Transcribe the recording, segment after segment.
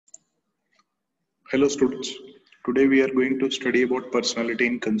Hello students, today we are going to study about personality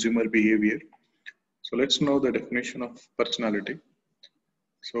in consumer behavior. So let's know the definition of personality.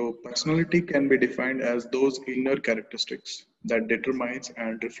 So personality can be defined as those inner characteristics that determines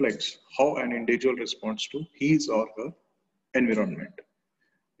and reflects how an individual responds to his or her environment.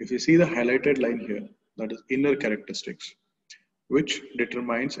 If you see the highlighted line here, that is inner characteristics, which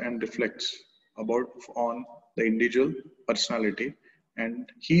determines and reflects about on the individual personality and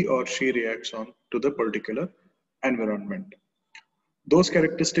he or she reacts on to the particular environment. Those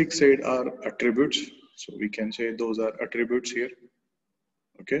characteristics said are attributes, so we can say those are attributes here.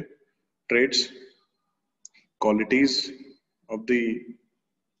 Okay, traits, qualities of the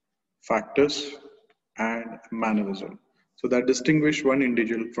factors, and mannerism, so that distinguish one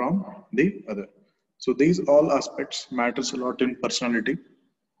individual from the other. So these all aspects matters a lot in personality,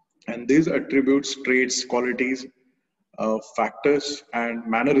 and these attributes, traits, qualities, factors, and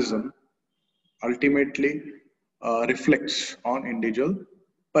mannerism ultimately reflects on individual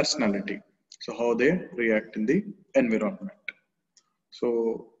personality. So how they react in the environment.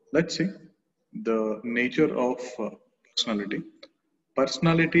 So let's see the nature of personality.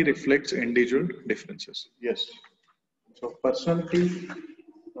 Personality reflects individual differences. Yes. So personality,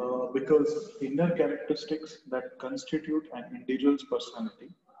 because inner characteristics that constitute an individual's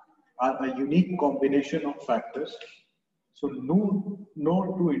personality are a unique combination of factors. So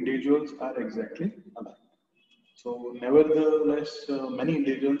no two individuals are exactly alike. So nevertheless, many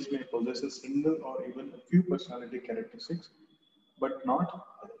individuals may possess a single or even a few personality characteristics, but not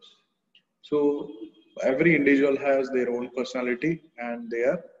others. So every individual has their own personality and they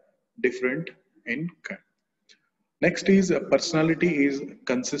are different in kind. Next is personality is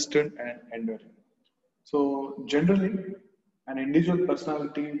consistent and enduring. So generally, an individual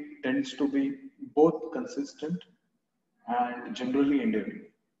personality tends to be both consistent and generally enduring.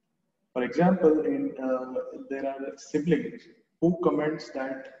 For example, there are siblings who comments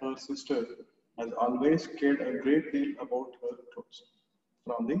that her sister has always cared a great deal about her clothes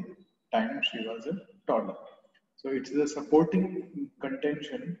from the time she was a toddler. So it's the supporting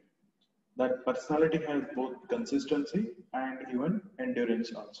contention that personality has both consistency and even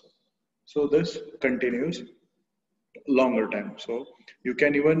endurance also. So this continues longer time. So you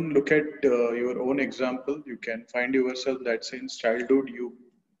can even look at your own example. You can find yourself that since childhood you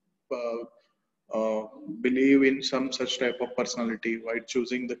uh, believe in some such type of personality while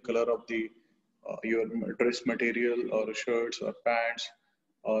choosing the color of the your dress material or shirts or pants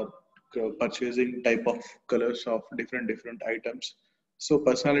or purchasing type of colors of different items. So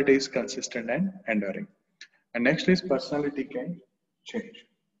personality is consistent and enduring. And next is personality can change.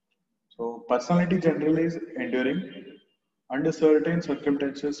 So personality generally is enduring. Under certain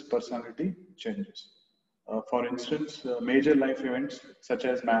circumstances, personality changes. For instance, major life events such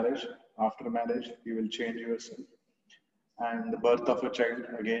as marriage, after marriage, you will change yourself. And the birth of a child,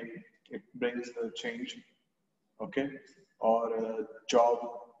 again, it brings a change, okay? Or a job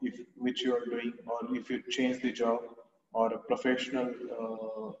if, which you are doing, or if you change the job, or a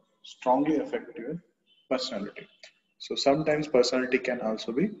professional strongly affect your personality. So sometimes personality can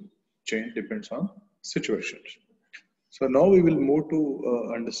also be changed, depends on situations. So now we will move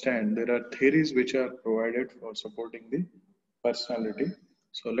to understand there are theories which are provided for supporting the personality.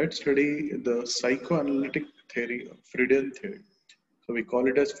 So let's study the psychoanalytic theory, Freudian theory. So we call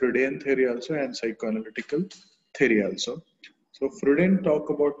it as Freudian theory also and psychoanalytical theory also. So Freudian talk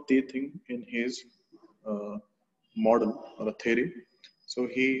about the thing in his uh, model or a theory. So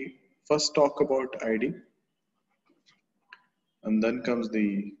he first talk about ID, and then comes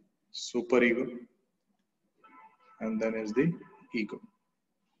the superego, and then is the ego.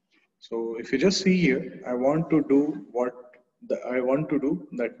 So if you just see here, I want to do what I want to do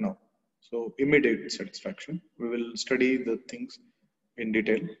that now. So immediate satisfaction. We will study the things in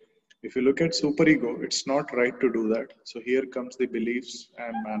detail. If you look at superego, it's not right to do that. So here comes the beliefs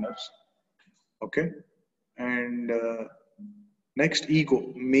and manners. Okay. And next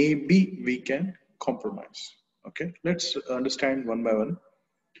ego, maybe we can compromise. Okay. Let's understand one by one.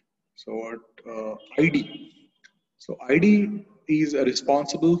 So what ID? So ID is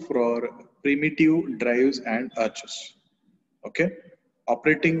responsible for primitive drives and urges. Okay,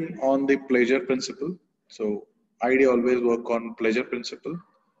 operating on the pleasure principle. So ID always work on pleasure principle.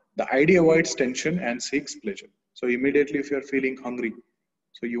 The ID avoids tension and seeks pleasure. So immediately, if you are feeling hungry,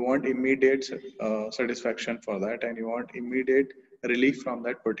 so you want immediate satisfaction for that, and you want immediate relief from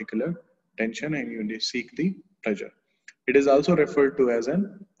that particular tension, and you seek the pleasure. It is also referred to as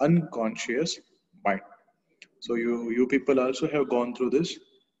an unconscious mind. So you people also have gone through this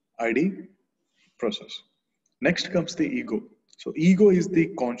ID process. Next comes the ego. So ego is the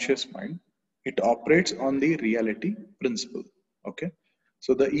conscious mind. It operates on the reality principle. Okay.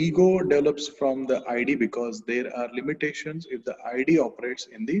 So the ego develops from the ID because there are limitations if the ID operates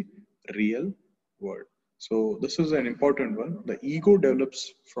in the real world. So this is an important one. The ego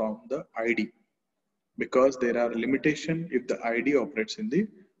develops from the ID because there are limitations if the ID operates in the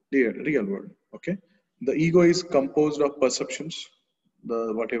real world. Okay. The ego is composed of perceptions,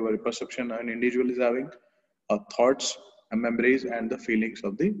 the whatever perception an individual is having, thoughts and memories and the feelings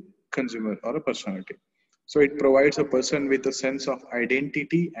of the consumer or a personality. So it provides a person with a sense of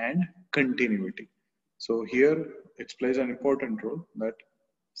identity and continuity. So here it plays an important role, that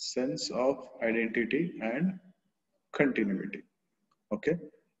sense of identity and continuity. Okay.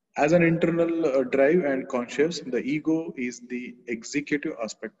 As an internal drive and conscious, the ego is the executive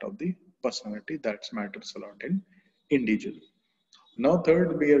aspect of the personality that matters a lot in individual. Now,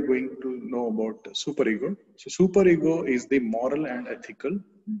 third, we are going to know about superego. So, superego is the moral and ethical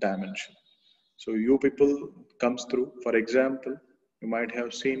dimension. So, you people comes through. For example, you might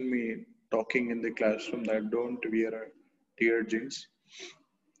have seen me talking in the classroom that don't wear a tear jeans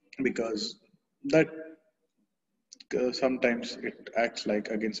because that sometimes it acts like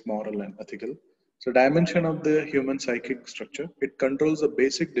against moral and ethical. So dimension of the human psychic structure, it controls the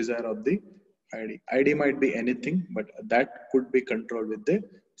basic desire of the ID. ID might be anything, but that could be controlled with the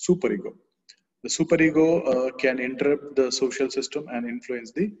superego. The superego can interrupt the social system and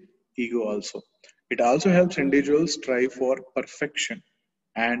influence the ego also. It also helps individuals strive for perfection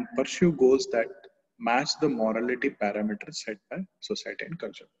and pursue goals that match the morality parameters set by society and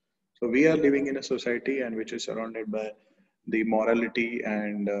culture. So we are living in a society and which is surrounded by the morality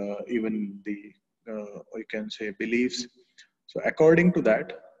and even the you can say beliefs. So according to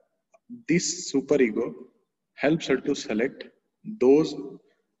that, this superego helps her to select those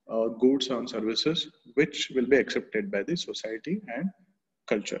goods and services which will be accepted by the society and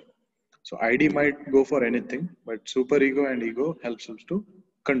culture. So ID might go for anything, but superego and ego helps us to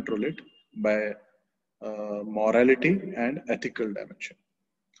control it by morality and ethical dimension.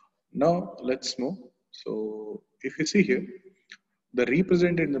 Now let's move. So if you see here, the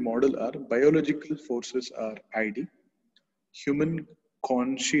represented in the model are biological forces are ID, human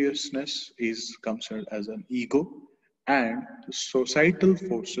consciousness is considered as an ego, and societal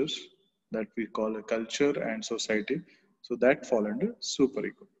forces that we call a culture and society, so that fall under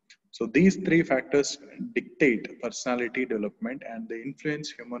superego. So these three factors dictate personality development and they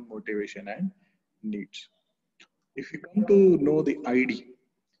influence human motivation and needs. If you come to know the ID,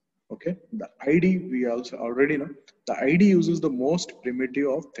 okay, the ID we also already know, the ID uses the most primitive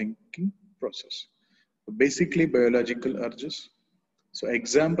of thinking process. Basically biological urges. So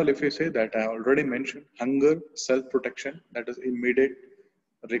example, if you say that I already mentioned, hunger, self-protection, that is immediate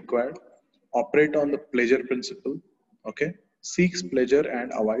required, operate on the pleasure principle, okay, seeks pleasure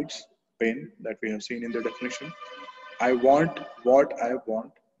and avoids pain that we have seen in the definition. I want what I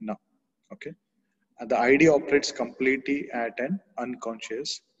want now, okay. And the idea operates completely at an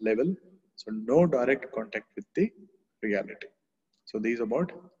unconscious level, so no direct contact with the reality. So these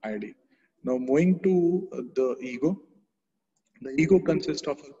about ID. Now moving to the ego. The ego consists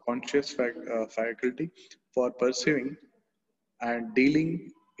of a conscious faculty for perceiving and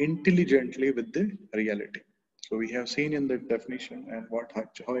dealing intelligently with the reality. So we have seen in the definition and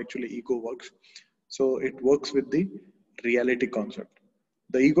how actually ego works. So it works with the reality concept.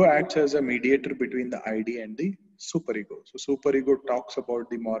 The ego acts as a mediator between the ID and the superego. So superego talks about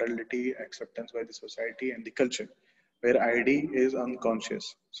the morality, acceptance by the society and the culture, where ID is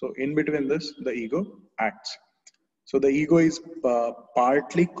unconscious. So in between this, the ego acts. So the ego is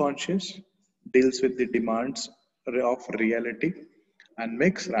partly conscious, deals with the demands of reality, and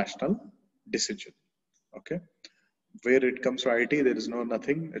makes rational decision. Okay, where it comes to IT, there is no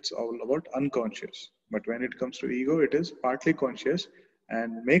nothing. It's all about unconscious. But when it comes to ego, it is partly conscious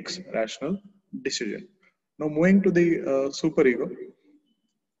and makes rational decision. Now moving to the superego.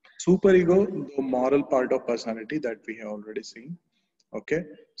 Superego, the moral part of personality that we have already seen. Okay,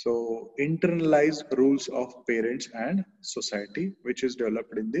 so internalized rules of parents and society, which is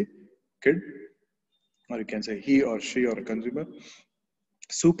developed in the kid, or you can say he or she or a consumer.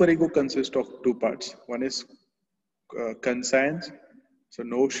 Superego consists of two parts. One is conscience, so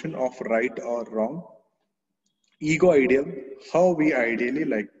notion of right or wrong. Ego ideal, how we ideally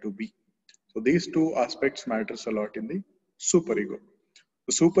like to be. So these two aspects matters a lot in the superego.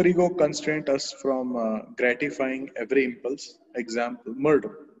 The superego constraint us from gratifying every impulse. Example,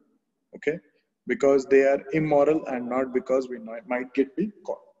 murder. Okay, because they are immoral and not because we might get be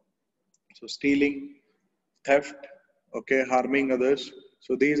caught. So stealing, theft, okay, harming others.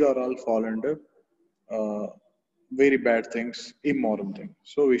 So these are all fall under uh, very bad things, immoral things.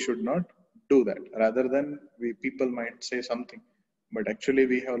 So we should not do that. Rather than people might say something, but actually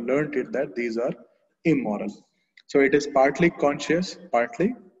we have learned it that these are immoral. So it is partly conscious, partly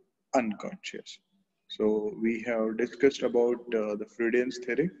unconscious. So we have discussed about the Freudian's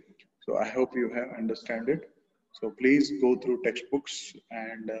theory. So I hope you have understand it. So please go through textbooks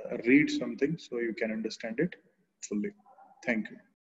and read something so you can understand it fully. Thank you.